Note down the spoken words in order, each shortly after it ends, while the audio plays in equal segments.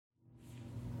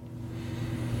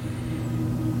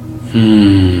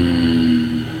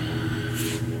Hmm.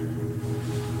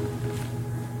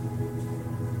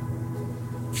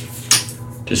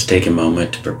 Just take a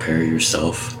moment to prepare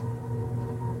yourself.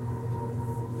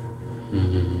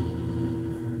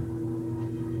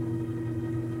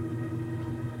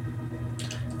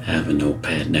 Have a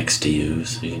notepad next to you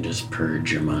so you can just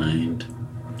purge your mind.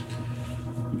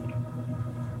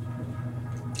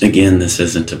 Again, this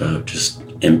isn't about just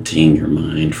emptying your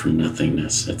mind from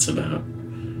nothingness. It's about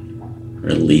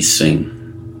releasing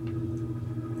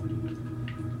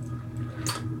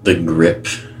the grip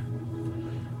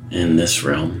in this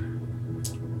realm,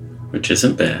 which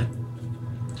isn't bad,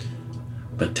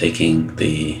 but taking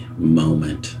the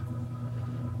moment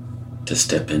to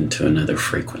step into another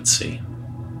frequency.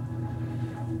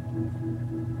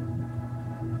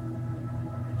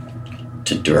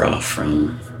 To draw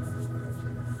from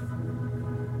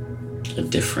a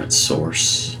different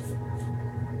source.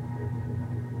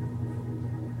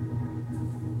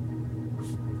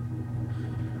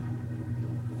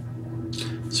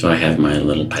 So I have my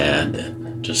little pad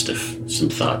that just if some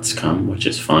thoughts come, which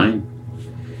is fine,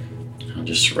 I'll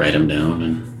just write them down.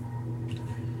 And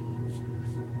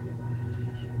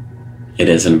it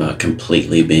isn't about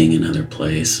completely being another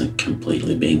place and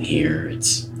completely being here.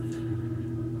 It's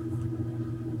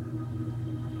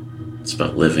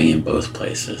about living in both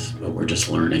places, but we're just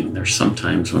learning. There's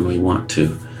sometimes when we want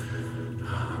to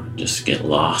just get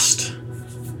lost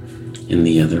in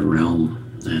the other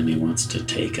realm, and he wants to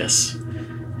take us.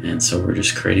 And so we're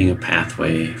just creating a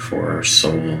pathway for our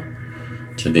soul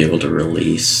to be able to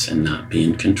release and not be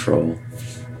in control.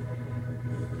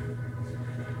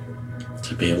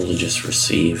 To be able to just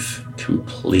receive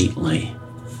completely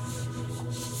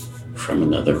from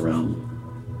another realm.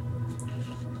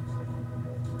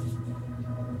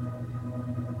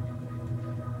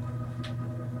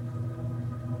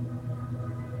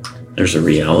 There's a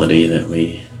reality that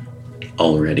we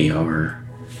already are.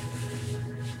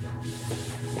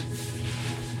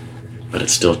 But it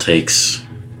still takes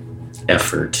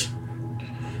effort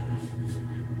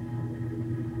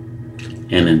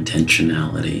and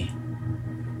intentionality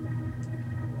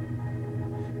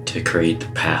to create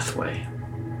the pathway.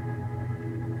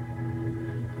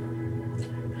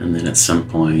 And then at some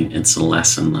point, it's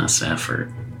less and less effort,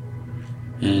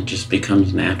 and it just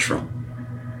becomes natural.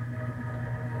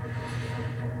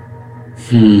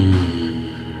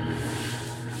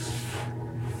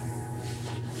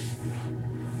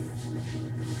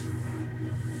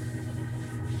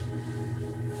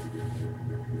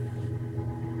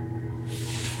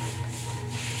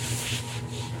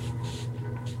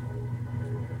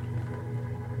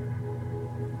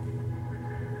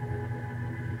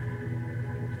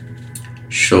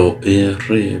 Sho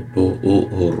ere bo o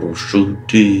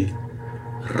oroshuti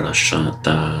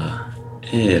rashata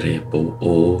ere bo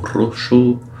o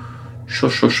roshu sho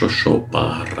sho sho sho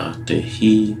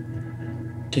paratehi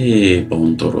te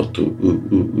bondorotu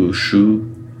ushu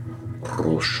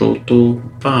roshoto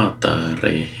pata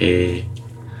rehe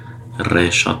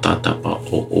reshatata pa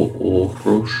o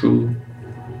roshu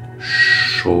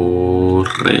sho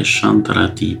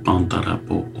reshantrati pantara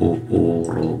po o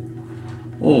oro.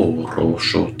 O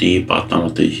rosho ti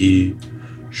patanatehi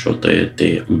shote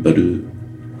te mbru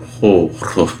ho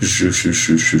ro shu shu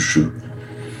shu shu shu.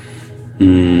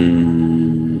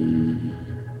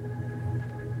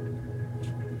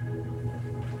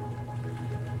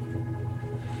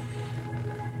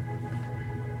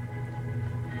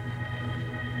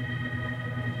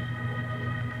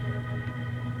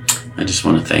 I just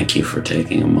want to thank you for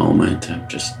taking a moment. I'm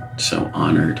just so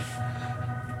honored.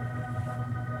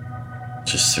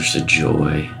 Just there's a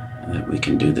joy that we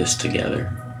can do this together.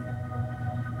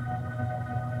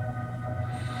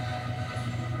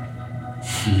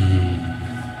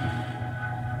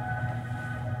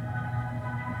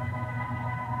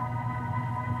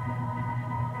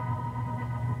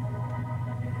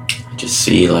 I just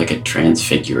see like a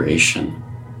transfiguration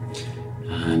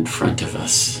in front of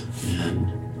us.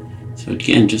 And so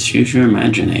again, just use your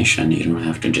imagination. You don't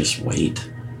have to just wait.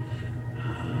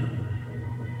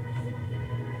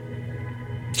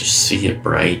 Just see a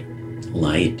bright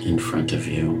light in front of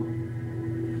you.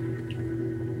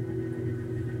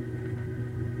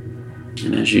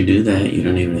 And as you do that, you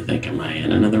don't even think, am I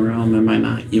in another realm? Am I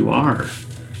not? You are.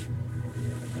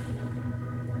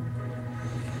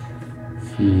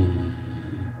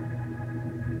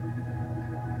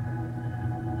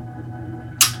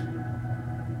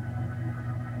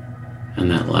 And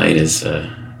that light is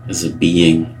a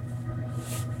being.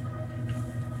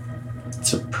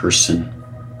 It's a person.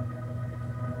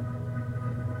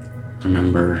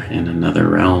 Remember, in another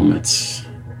realm, it's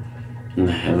In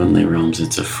the heavenly realms,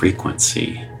 it's a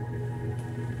frequency.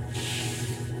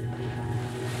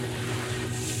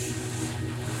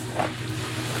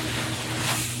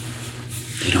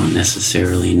 They don't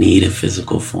necessarily need a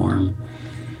physical form.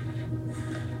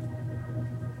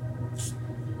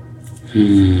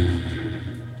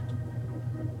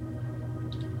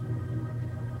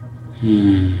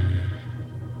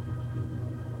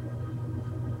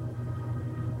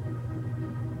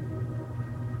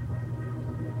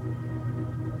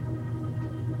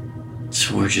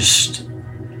 So we're just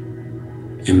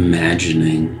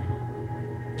imagining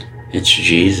it's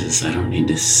Jesus. I don't need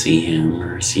to see him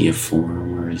or see a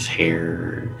form or his hair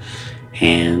or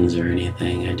hands or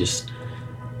anything. I just,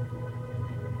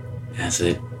 as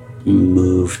it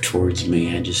moves towards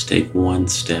me, I just take one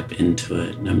step into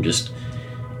it, and I'm just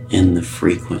in the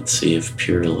frequency of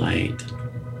pure light.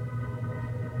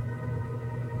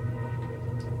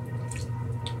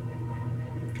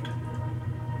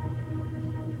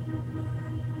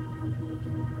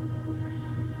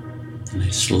 And I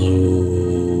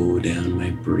slow down my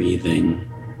breathing.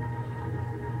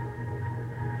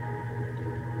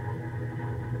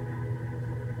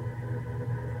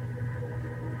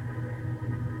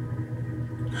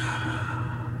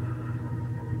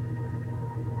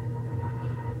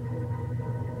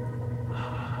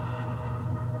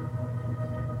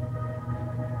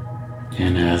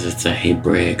 And as it's a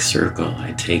Hebraic circle,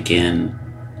 I take in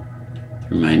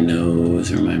through my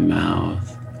nose or my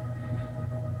mouth.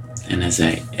 And as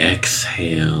I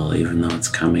exhale, even though it's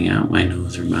coming out my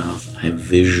nose or mouth, I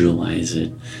visualize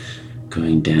it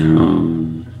going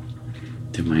down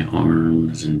through my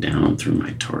arms and down through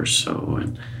my torso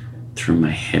and through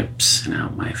my hips and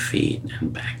out my feet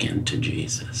and back into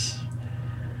Jesus.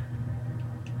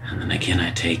 And then again,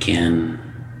 I take in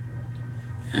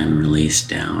and release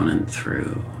down and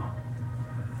through.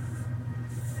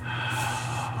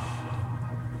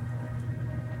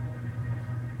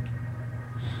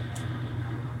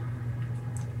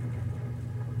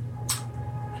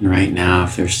 And right now,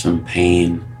 if there's some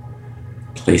pain,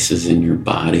 places in your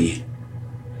body,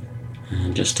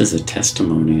 and just as a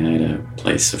testimony, I had a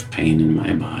place of pain in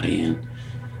my body, and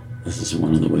this is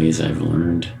one of the ways I've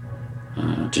learned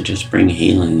to just bring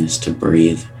healing is to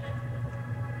breathe.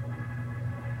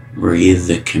 Breathe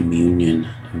the communion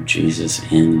of Jesus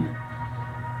in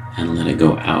and let it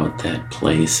go out that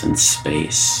place and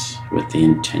space with the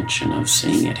intention of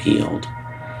seeing it healed.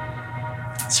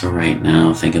 So right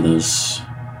now, think of those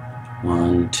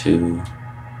 1, 2,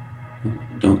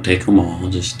 don't take them all,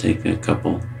 just take a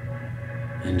couple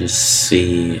and just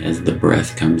see as the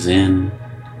breath comes in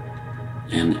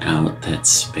and out that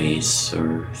space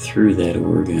or through that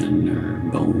organ or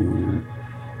bone or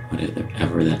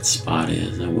whatever that spot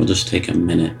is. And we'll just take a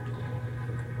minute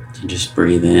to just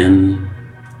breathe in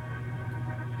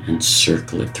and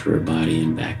circle it through our body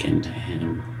and back into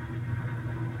him.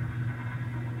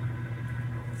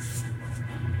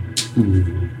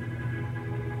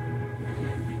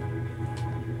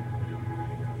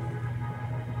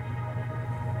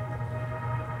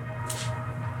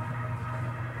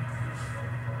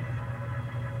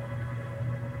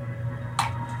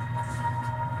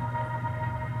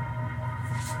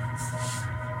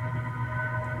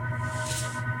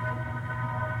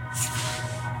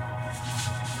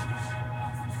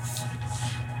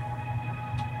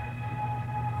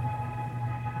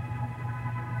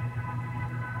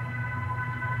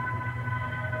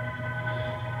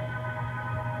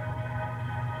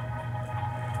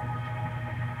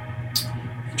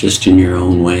 Just in your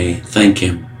own way, thank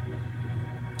him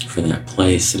for that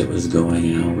place that it was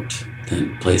going out,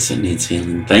 that place that needs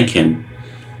healing. Thank him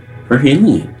for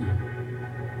healing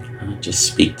it. Just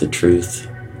speak the truth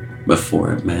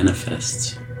before it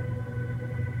manifests.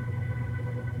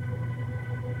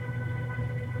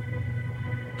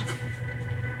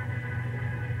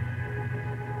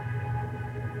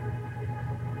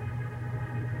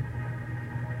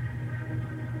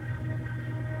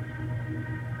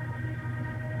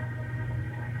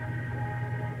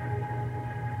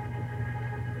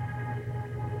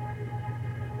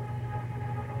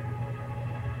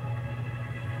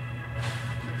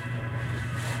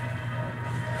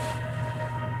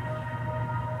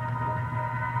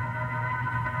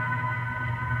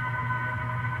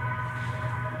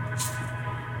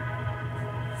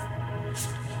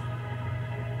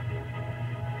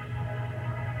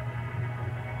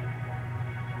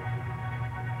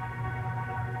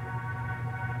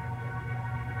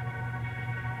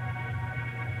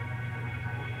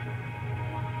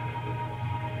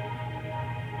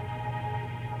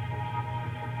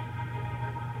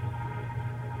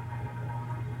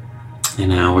 And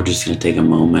now we're just going to take a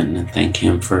moment and thank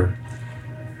Him for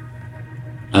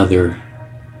other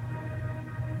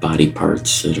body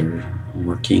parts that are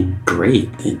working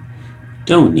great, that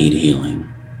don't need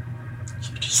healing.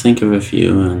 So just think of a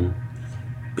few and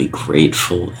be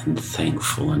grateful and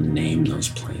thankful and name those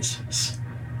places.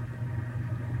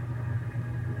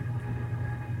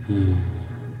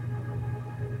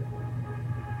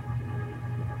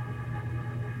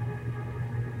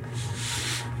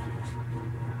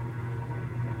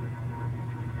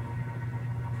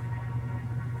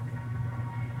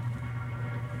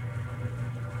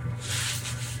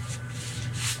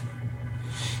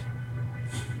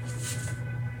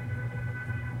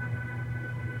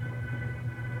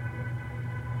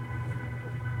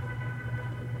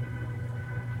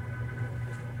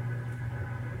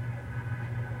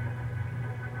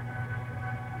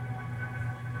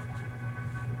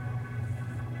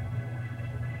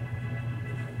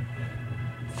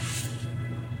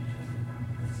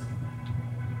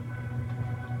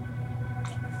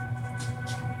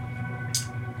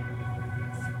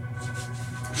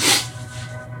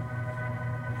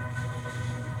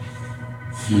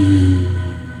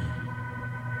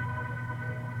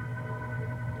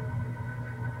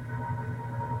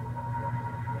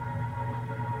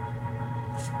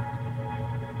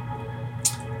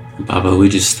 Baba, we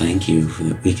just thank you for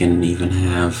that we can even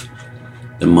have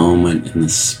the moment and the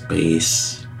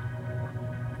space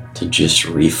to just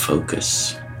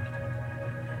refocus,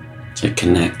 to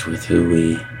connect with who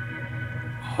we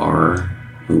are,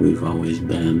 who we've always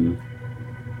been,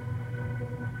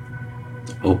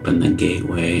 to open the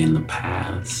gateway and the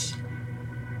paths,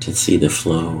 to see the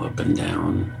flow up and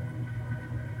down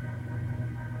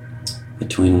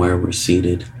between where we're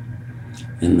seated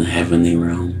in the heavenly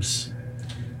realms,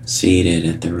 seated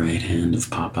at the right hand of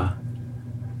Papa,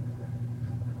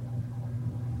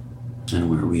 and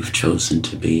where we've chosen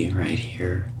to be right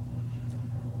here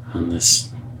on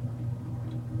this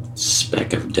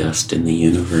speck of dust in the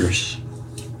universe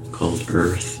called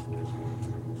Earth,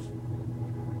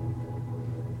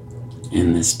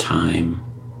 in this time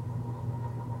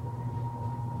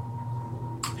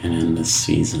and in this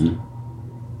season.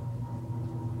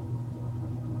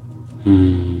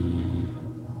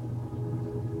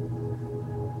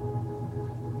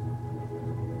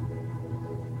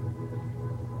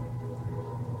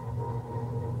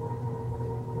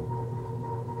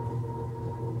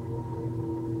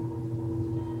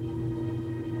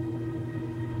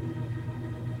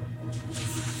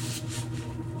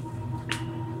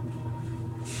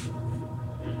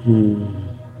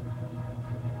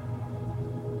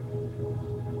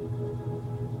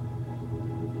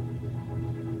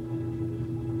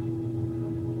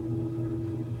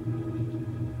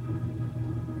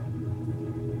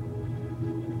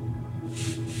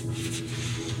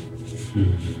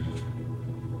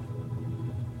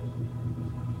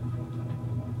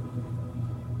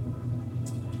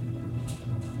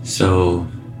 So,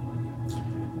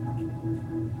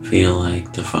 feel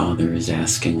like the Father is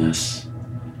asking us,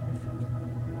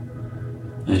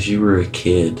 as you were a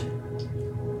kid,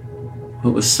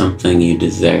 what was something you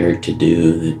desired to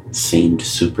do that seemed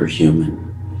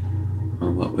superhuman?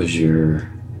 Or what was your,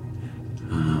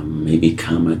 maybe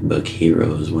comic book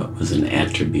heroes, what was an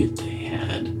attribute they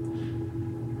had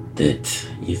that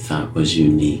you thought was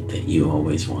unique, that you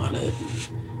always wanted?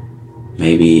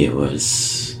 Maybe it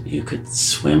was you could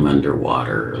swim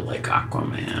underwater like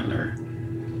Aquaman, or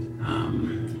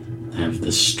have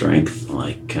the strength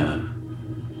like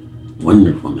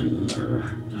Wonder Woman, or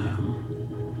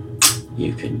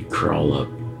you could crawl up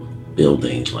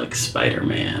buildings like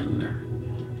Spider-Man,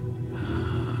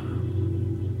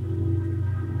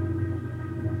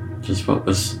 or what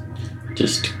was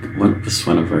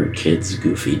one of our kids'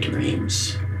 goofy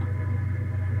dreams?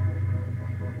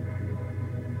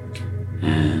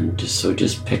 And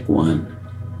just pick one.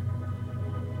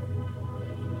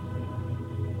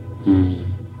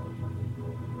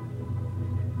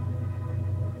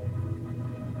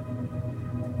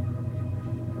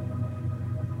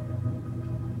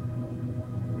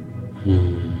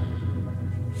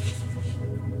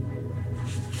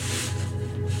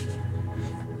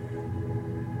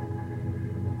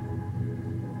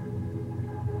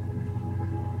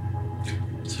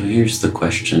 So here's the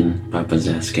question Papa's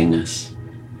asking us.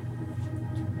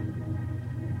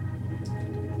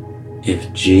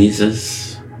 If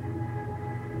Jesus,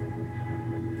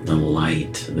 the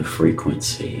light, the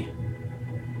frequency,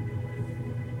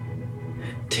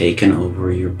 had taken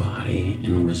over your body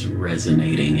and was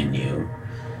resonating in you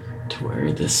to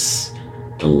where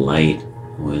the light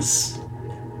was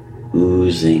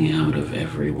oozing out of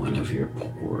every one of your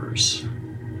pores,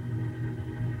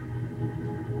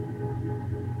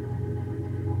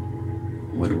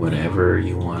 would whatever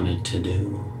you wanted to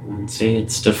do. And say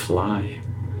it's to fly.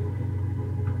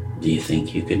 Do you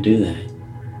think you could do that?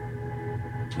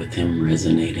 With him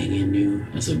resonating in you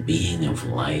as a being of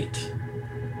light.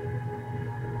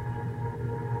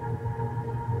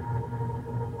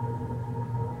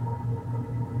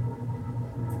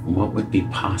 What would be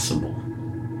possible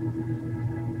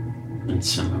in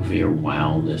some of your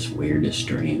wildest, weirdest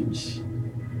dreams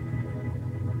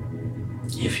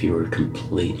if you were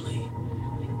completely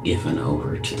given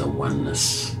over to the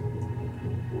oneness,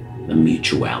 the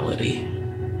mutuality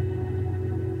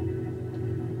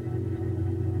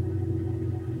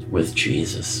with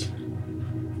Jesus?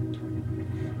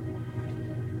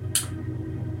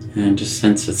 And just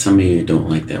sense that some of you don't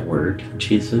like that word,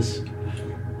 Jesus.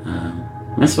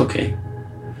 That's okay.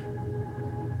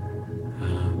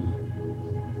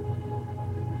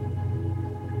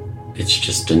 It's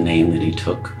just a name that he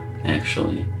took,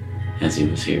 actually, as he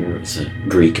was here. It was a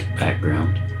Greek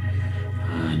background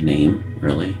name,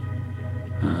 really.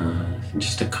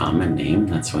 Just a common name.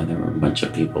 That's why there were a bunch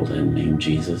of people then named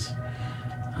Jesus.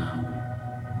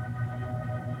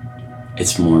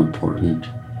 It's more important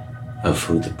of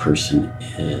who the person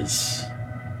is,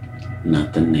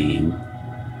 not the name,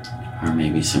 or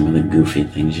maybe some of the goofy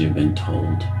things you've been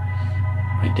told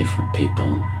by different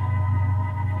people,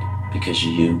 because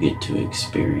you get to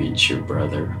experience your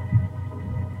brother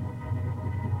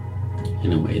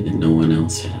in a way that no one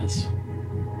else has.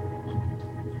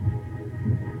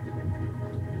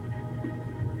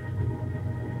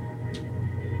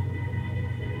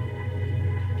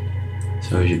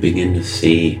 So as you begin to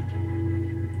see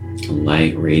the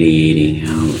light radiating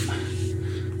out,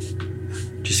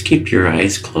 just keep your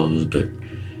eyes closed, but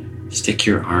stick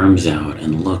your arms out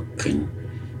and look and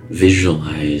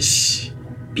visualize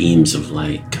beams of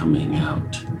light coming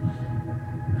out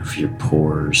of your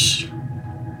pores.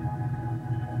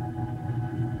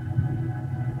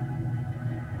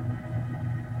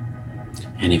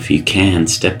 And if you can,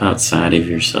 step outside of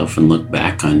yourself and look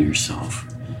back on yourself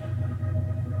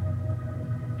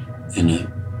in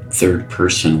a third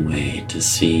person way to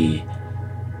see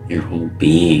your whole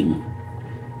being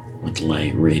with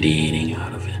light radiating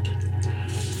out of it.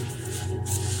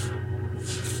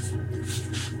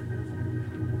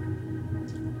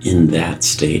 In that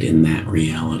state, in that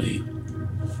reality,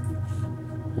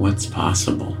 what's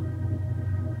possible?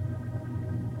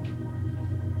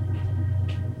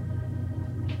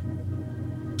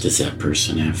 Does that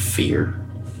person have fear?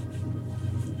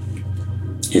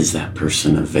 Is that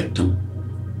person a victim?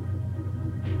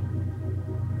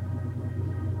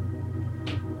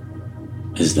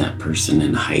 Is that person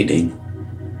in hiding?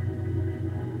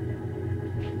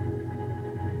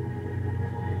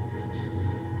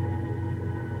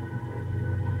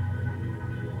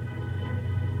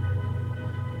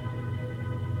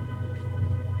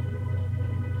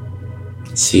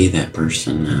 See that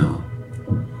person now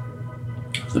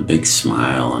with a big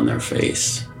smile on their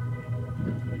face,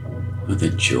 with a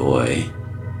joy,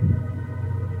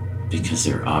 because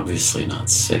they're obviously not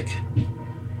sick.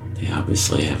 They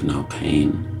obviously have no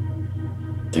pain.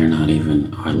 They're not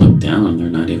even, I look down, they're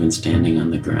not even standing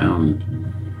on the ground.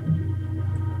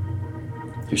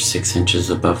 They're 6 inches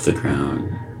above the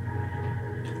ground,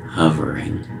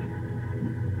 hovering.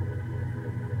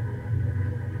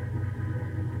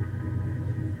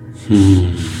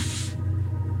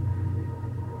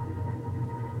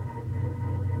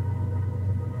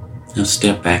 Now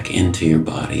step back into your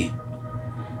body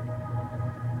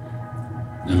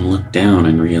and look down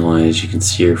and realize you can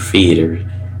see your feet are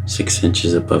 6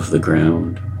 inches above the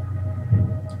ground,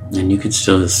 and you can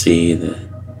still see the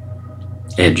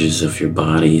edges of your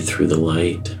body through the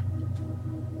light.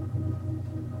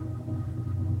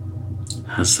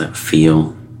 How's that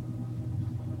feel?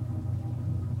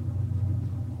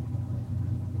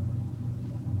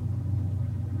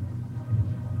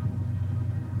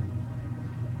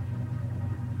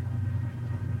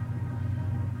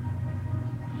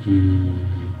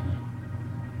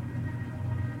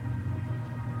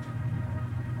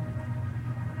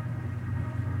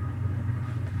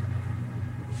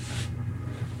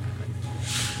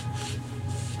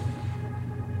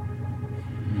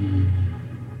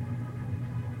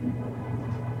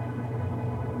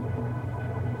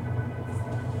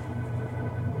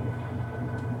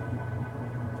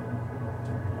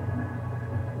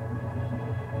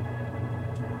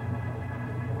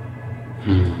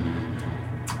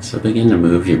 So begin to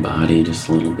move your body just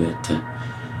a little bit.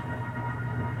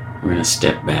 We're going to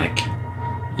step back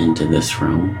into this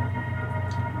realm,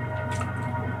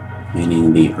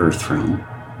 meaning the earth realm.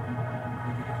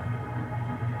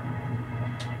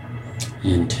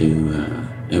 into,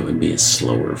 it would be a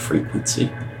slower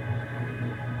frequency.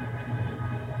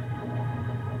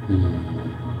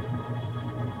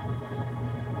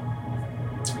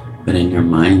 But in your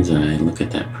mind's eye, look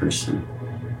at that person.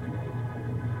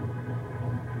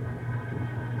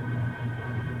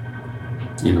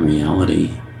 In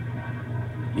reality,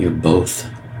 you're both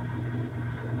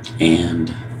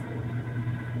and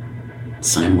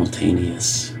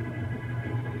simultaneous.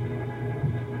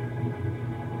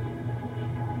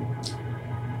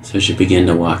 So as you begin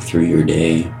to walk through your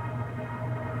day,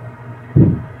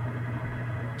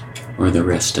 or the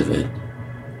rest of it,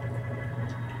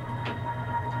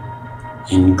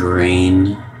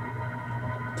 ingrain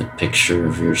the picture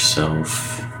of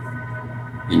yourself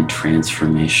in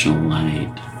transformational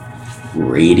light,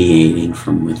 radiating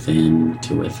from within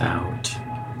to without.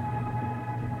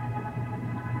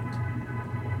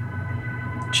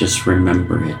 Just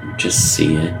remember it, just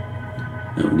see it.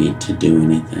 No need to do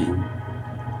anything.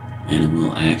 And it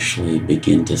will actually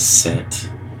begin to set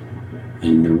a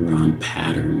neuron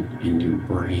pattern in your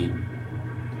brain.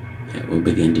 It will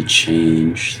begin to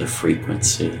change the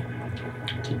frequency,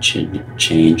 to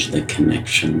change the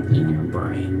connections in your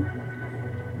brain,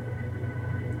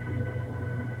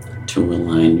 to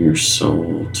align your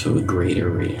soul to a greater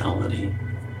reality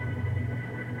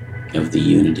of the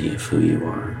unity of who you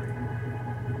are.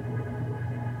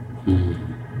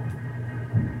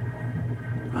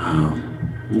 Wow.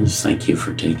 Just thank you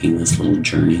for taking this little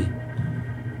journey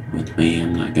with me.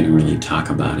 I'm not going to really talk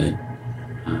about it.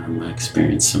 I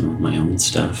experienced some of my own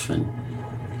stuff, and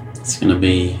it's going to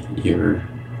be your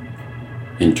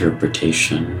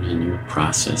interpretation and your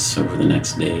process over the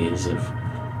next days of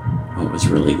what was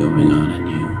really going on in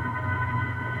you.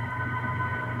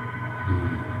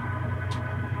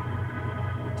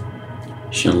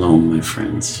 Shalom, my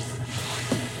friends.